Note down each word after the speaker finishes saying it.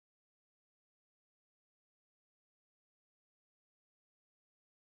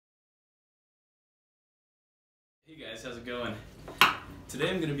Hey guys, how's it going? Today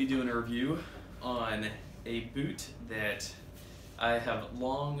I'm going to be doing a review on a boot that I have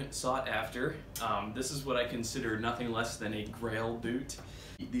long sought after. This is what I consider nothing less than a grail boot.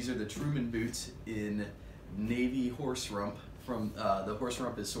 These are the Truman Boots in navy horse rump. The horse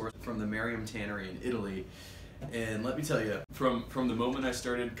rump is sourced from the Merriam Tannery in Italy. And let me tell you, from the moment I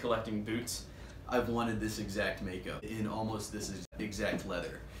started collecting boots, I've wanted this exact makeup in almost this exact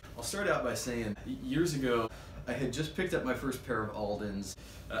leather. I'll start out by saying, years ago, I had just picked up my first pair of Aldens.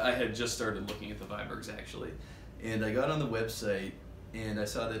 I had just started looking at the Vibergs actually. And I got on the website and I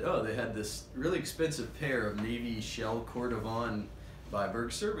saw that, oh, they had this really expensive pair of navy shell Cordovan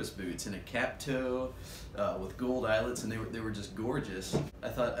Viberg service boots in a cap toe with gold eyelets, and they were just gorgeous. I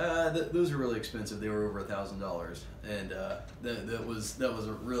thought, those are really expensive. They were over $1,000, and that was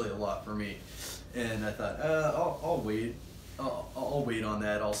really a lot for me. And I thought, I'll wait. I'll wait on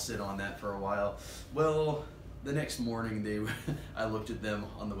that. I'll sit on that for a while. Well, the next morning I looked at them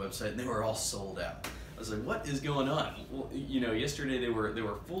on the website and they were all sold out. I was like, what is going on? Well, you know, yesterday they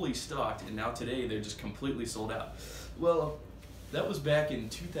were fully stocked, and now today they're just completely sold out. Well, that was back in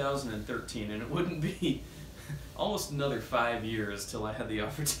 2013, and it wouldn't be almost another 5 years till I had the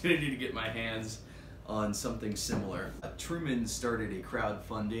opportunity to get my hands on something similar. Truman started a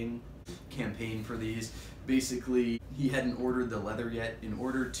crowdfunding campaign for these. Basically, he hadn't ordered the leather yet. In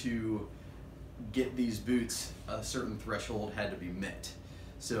order to get these boots, a certain threshold had to be met.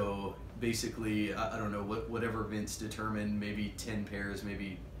 So basically, I don't know, whatever Vince determined, maybe 10 pairs,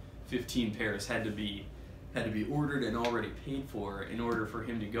 maybe 15 pairs had to be ordered and already paid for in order for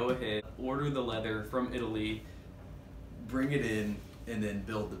him to go ahead, order the leather from Italy, bring it in, and then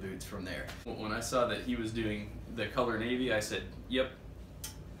build the boots from there. When I saw that he was doing the color navy, I said, yep,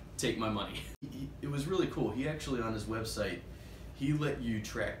 take my money. It was really cool. He actually, on his website, he let you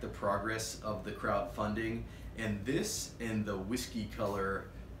track the progress of the crowdfunding, and this and the whiskey color,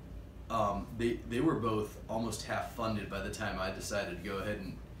 they were both almost half funded by the time I decided to go ahead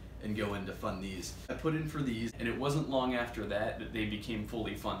and go in to fund these. I put in for these, and it wasn't long after that they became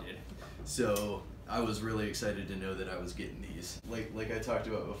fully funded. So I was really excited to know that I was getting these. Like I talked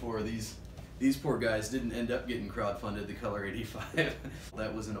about before, these poor guys didn't end up getting crowdfunded the color 85.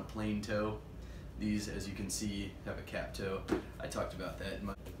 That was in a plain toe. These, as you can see, have a cap toe. I talked about that in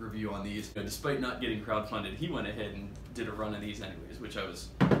my review on these. Despite not getting crowdfunded, he went ahead and did a run of these anyways, which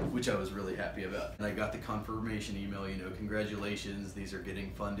I was really happy about. And I got the confirmation email, you know, congratulations, these are getting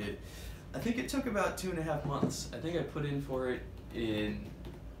funded. I think it took about 2.5 months. I think I put in for it in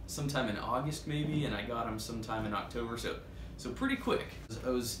sometime in August maybe, and I got them sometime in October, so pretty quick. I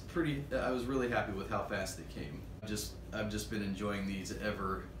was really happy with how fast they came. I've just been enjoying these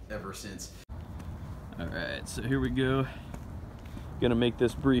ever since. Alright, so here we go. Gonna make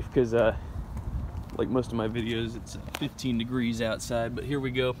this brief because like most of my videos, it's 15 degrees outside, but here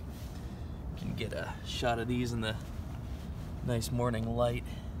we go. Can get a shot of these in the nice morning light.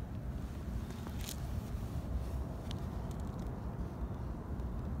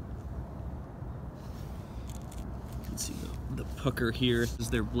 You can see the pucker here. This is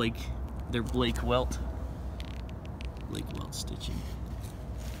their Blake Welt stitching.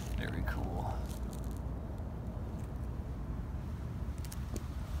 Very cool.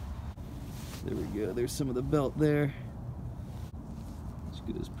 There we go, there's some of the belt there,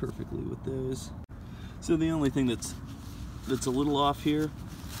 which goes perfectly with those. So the only thing that's a little off here,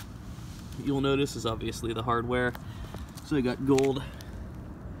 you'll notice, is obviously the hardware. So I got gold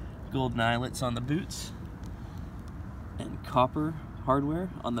eyelets on the boots and copper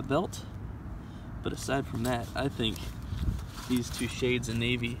hardware on the belt. But aside from that, I think these two shades of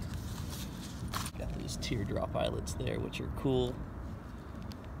navy, got those teardrop eyelets there, which are cool.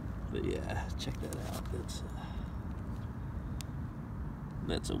 But yeah, check that out.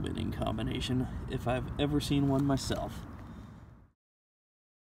 That's a winning combination if I've ever seen one myself.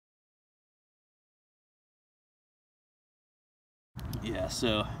 Yeah,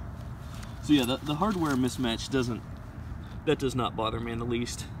 so yeah, the hardware mismatch does not bother me in the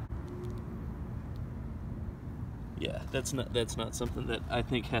least. Yeah, that's not something that I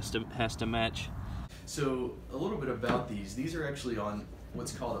think has to match. So a little bit about these. These are actually on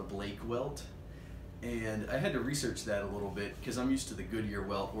what's called a Blake welt, and I had to research that a little bit because I'm used to the Goodyear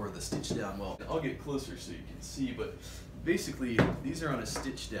welt or the stitch down welt. I'll get closer so you can see, but basically these are on a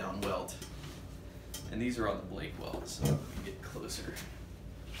stitch down welt and these are on the Blake welt, so let me get closer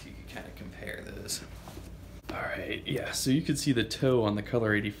so you can kind of compare those. Alright, yeah, so you can see the toe on the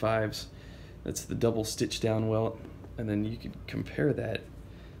color 85s. That's the double stitch down welt, and then you could compare that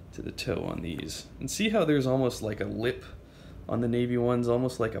to the toe on these and see how there's almost like a lip on the navy ones,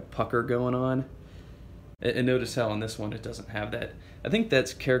 almost like a pucker going on. And notice how on this one it doesn't have that. I think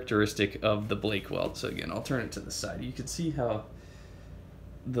that's characteristic of the Blake welt. So again, I'll turn it to the side. You can see how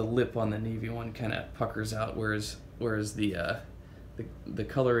the lip on the navy one kind of puckers out, whereas the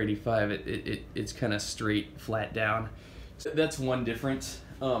color 85 it's kind of straight, flat down. So that's one difference.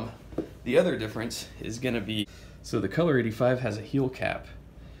 The other difference is going to be, so the color 85 has a heel cap,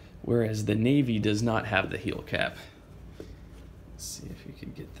 whereas the navy does not have the heel cap. Let's see if you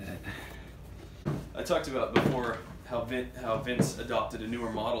can get that. I talked about before how Vince adopted a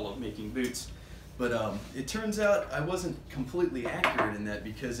newer model of making boots, but it turns out I wasn't completely accurate in that,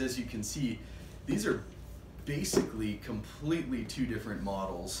 because as you can see, these are basically completely two different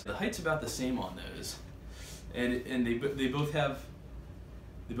models. The height's about the same on those, and they both have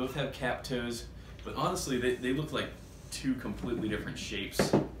cap toes, but honestly they look like two completely different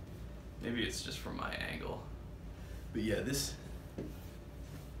shapes. Maybe it's just from my angle, but yeah,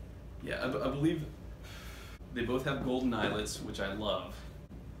 I believe they both have golden eyelets, which I love.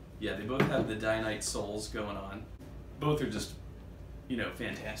 Yeah, they both have the Dynite soles going on. Both are just, you know,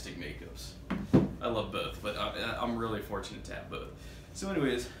 fantastic makeups. I love both, but I'm really fortunate to have both. So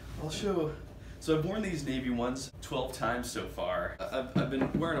anyways, I'll show. So I've worn these navy ones 12 times so far. I've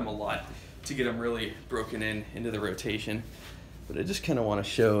been wearing them a lot to get them really broken into the rotation, but I just kind of want to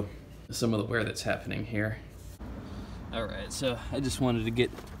show some of the wear that's happening here. All right, so I just wanted to get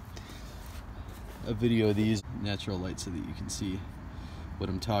a video of these natural light so that you can see what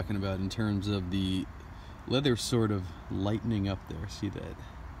I'm talking about in terms of the leather sort of lightening up there. See that?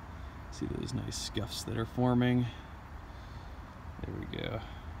 See those nice scuffs that are forming? There we go.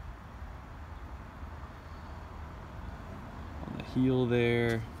 On the heel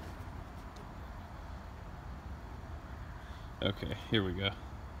there. Okay, here we go.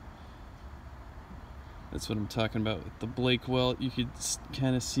 That's what I'm talking about with the Blake welt. You could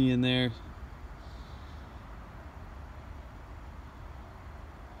kind of see in there.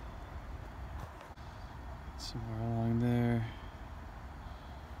 Somewhere along there.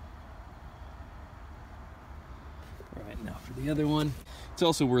 All right, now for the other one. It's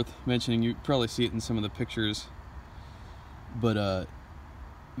also worth mentioning, you probably see it in some of the pictures, but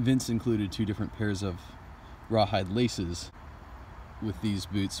Vince included two different pairs of rawhide laces with these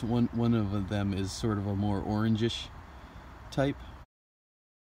boots. One of them is sort of a more orangish type.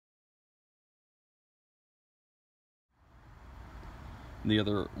 And the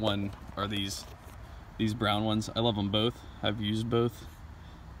other one are these brown ones. I love them both. I've used both.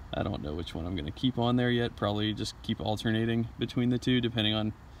 I don't know which one I'm gonna keep on there yet. Probably just keep alternating between the two depending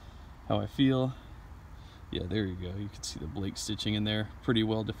on how I feel. Yeah, there you go. You can see the Blake stitching in there, pretty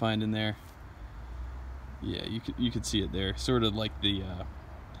well defined in there. Yeah, you could see it there, sort of like the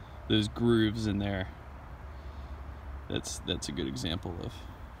those grooves in there. That's a good example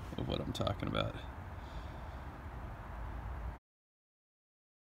of what I'm talking about.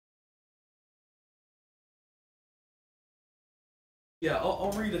 Yeah,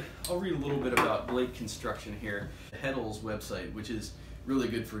 I'll read a little bit about Blake construction here. HELM's website, which is really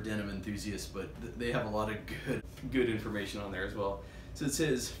good for denim enthusiasts, but they have a lot of good information on there as well. So it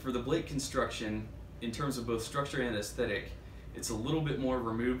says, for the Blake construction, in terms of both structure and aesthetic, it's a little bit more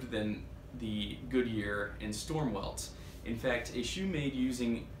removed than the Goodyear and Storm welts. In fact, a shoe made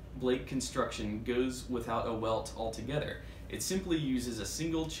using Blake construction goes without a welt altogether. It simply uses a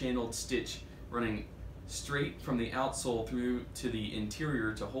single channeled stitch running straight from the outsole through to the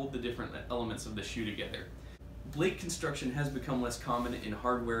interior to hold the different elements of the shoe together. Blake construction has become less common in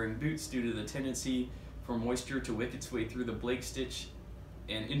hard-wearing boots due to the tendency for moisture to wick its way through the Blake stitch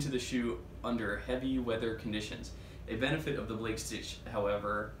and into the shoe under heavy weather conditions. A benefit of the Blake stitch,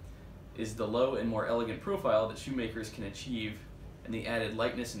 however, is the low and more elegant profile that shoemakers can achieve and the added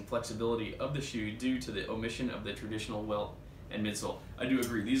lightness and flexibility of the shoe due to the omission of the traditional welt and midsole. I do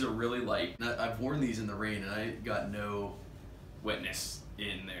agree, these are really light. I've worn these in the rain and I got no wetness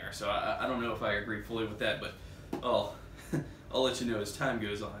in there, so I don't know if I agree fully with that, but I'll let you know as time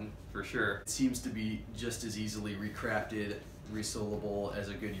goes on, for sure. It seems to be just as easily recrafted, resolable as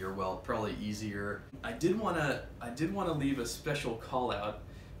a Goodyear welt, probably easier. I did want to leave a special call out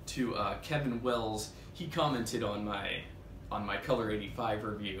to Kevin Wells. He commented on my Color 85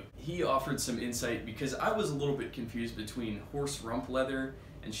 review. He offered some insight because I was a little bit confused between horse rump leather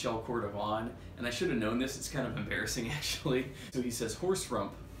and shell cord d'Avon, and I should have known this. It's kind of embarrassing actually. So he says horse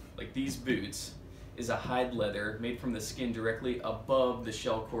rump, like these boots, is a hide leather made from the skin directly above the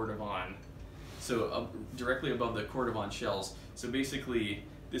shell cord d'Avon. So directly above the cord d'Avon shells. So basically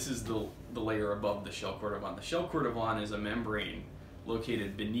this is the layer above the shell cord d'Avon. The shell cord d'Avon is a membrane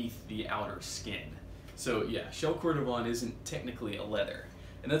located beneath the outer skin. So yeah, shell cord d'Avon isn't technically a leather,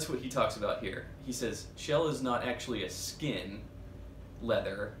 And that's what he talks about here. He says, shell is not actually a skin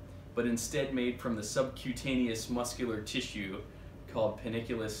leather, but instead made from the subcutaneous muscular tissue called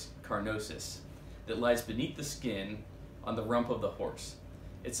panniculus carnosus that lies beneath the skin on the rump of the horse.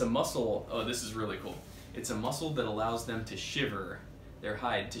 It's a muscle, oh, this is really cool. It's a muscle that allows them to shiver their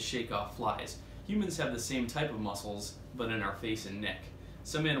hide to shake off flies. Humans have the same type of muscles, but in our face and neck.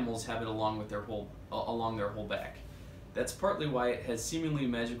 Some animals have it along their whole back. That's partly why it has seemingly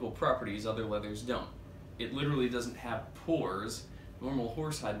magical properties other leathers don't. It literally doesn't have pores. Normal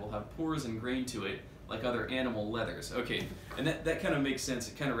horsehide will have pores and grain to it, like other animal leathers. Okay, and that kind of makes sense.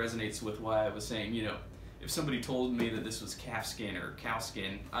 It kind of resonates with why I was saying, you know, if somebody told me that this was calf skin or cow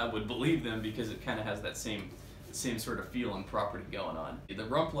skin, I would believe them because it kind of has that same sort of feel and property going on. The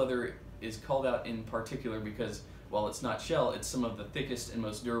rump leather is called out in particular because while it's not shell, it's some of the thickest and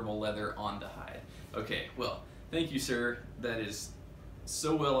most durable leather on the hide. Okay, well, thank you, sir. That is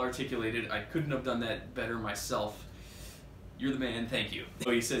so well articulated. I couldn't have done that better myself. You're the man, thank you.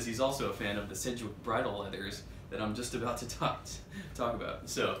 Oh, he says he's also a fan of the Sedgwick bridle leathers that I'm just about to talk about.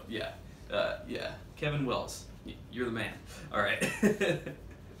 So, yeah, Kevin Wells, you're the man. All right.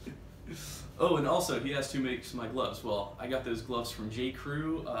 Oh, and also, he asked who makes my gloves. Well, I got those gloves from J.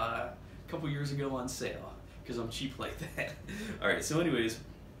 Crew a couple years ago on sale, because I'm cheap like that. All right, so anyways,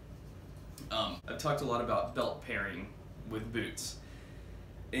 I've talked a lot about belt pairing with boots.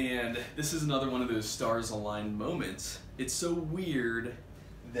 And this is another one of those stars aligned moments. It's so weird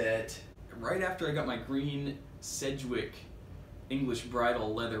that right after I got my green Sedgwick English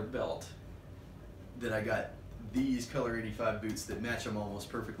bridle leather belt, that I got these Color 85 boots that match them almost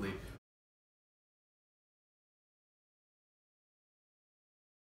perfectly.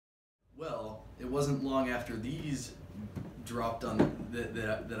 Well, it wasn't long after these dropped on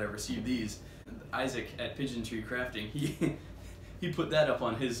that I received these. Isaac at Pigeon Tree Crafting, he put that up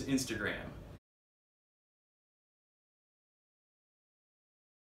on his Instagram.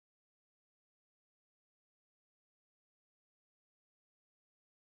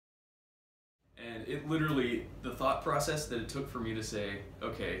 And it literally, the thought process that it took for me to say,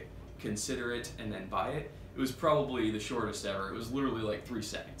 okay, consider it and then buy it, it was probably the shortest ever. It was literally like 3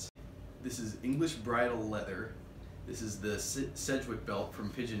 seconds. This is English bridle leather. This is the Sedgwick belt from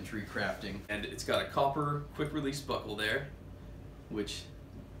Pigeon Tree Crafting. And it's got a copper quick release buckle there, which,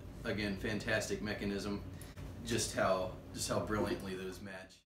 again, fantastic mechanism. Just how brilliantly those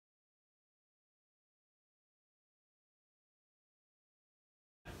match.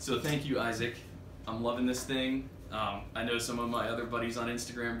 So thank you, Isaac. I'm loving this thing. I know some of my other buddies on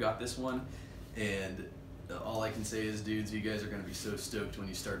Instagram got this one, and all I can say is, dudes, you guys are going to be so stoked when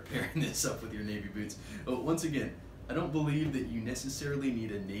you start pairing this up with your navy boots. Oh, once again, I don't believe that you necessarily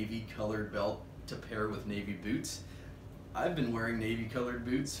need a navy colored belt to pair with navy boots. I've been wearing navy colored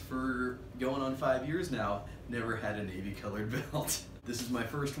boots for going on 5 years now. Never had a navy colored belt. This is my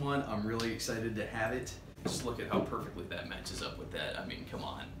first one. I'm really excited to have it. Just look at how perfectly that matches up with that. I mean, come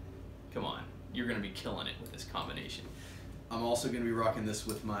on. Come on. You're going to be killing it with this combination. I'm also going to be rocking this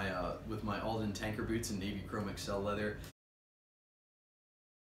with my Alden tanker boots in navy chrome XL leather.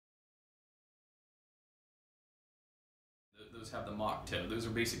 Those have the mock toe. Those are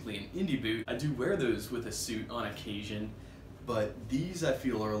basically an indie boot. I do wear those with a suit on occasion, but these I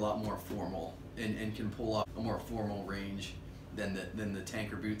feel are a lot more formal and can pull off a more formal range than the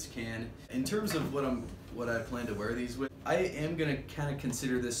tanker boots can. In terms of what I plan to wear these with, I am gonna kind of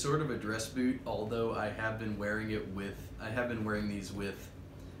consider this sort of a dress boot, although I have been wearing these with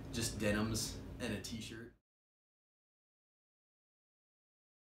just denims and a t-shirt.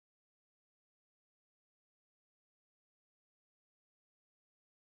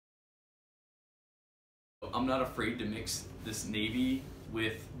 I'm not afraid to mix this navy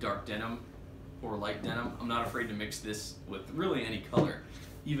with dark denim or light denim. I'm not afraid to mix this with really any color,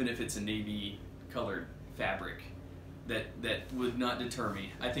 even if it's a navy colored fabric. That would not deter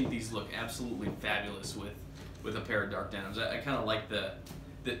me. I think these look absolutely fabulous with a pair of dark denims. I kind of like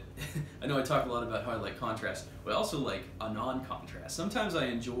I know I talk a lot about how I like contrast, but I also like a non-contrast. Sometimes I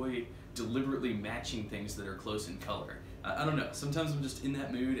enjoy deliberately matching things that are close in color. I don't know, sometimes I'm just in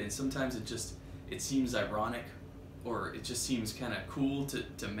that mood, and sometimes it seems ironic, or it just seems kind of cool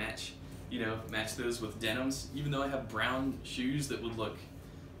to match, match those with denims. Even though I have brown shoes that would look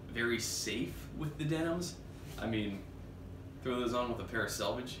very safe with the denims, I mean, throw those on with a pair of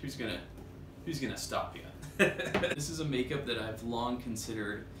selvage, who's gonna stop you? This is a makeup that I've long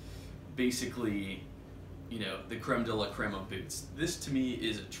considered basically, the creme de la creme of boots. This to me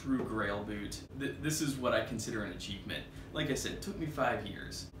is a true grail boot. This is what I consider an achievement. Like I said, it took me 5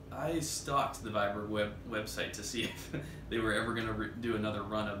 years. I stalked the Viberg website to see if they were ever going to do another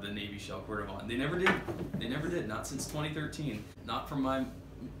run of the Navy Shell Cordovon. They never did. They never did. Not since 2013. Not from my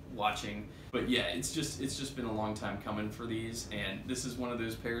watching. But yeah, it's just been a long time coming for these, and this is one of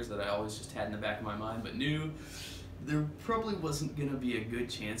those pairs that I always just had in the back of my mind, but knew there probably wasn't going to be a good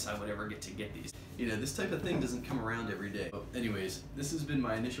chance I would ever get to get these. You know, this type of thing doesn't come around every day. But anyways, this has been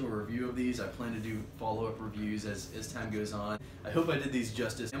my initial review of these. I plan to do follow-up reviews as time goes on. I hope I did these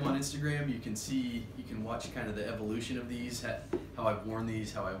justice. I'm on Instagram. You can watch kind of the evolution of these, how I've worn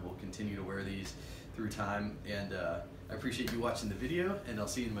these, how I will continue to wear these through time. And I appreciate you watching the video, and I'll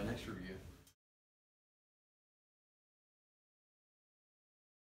see you in my next review.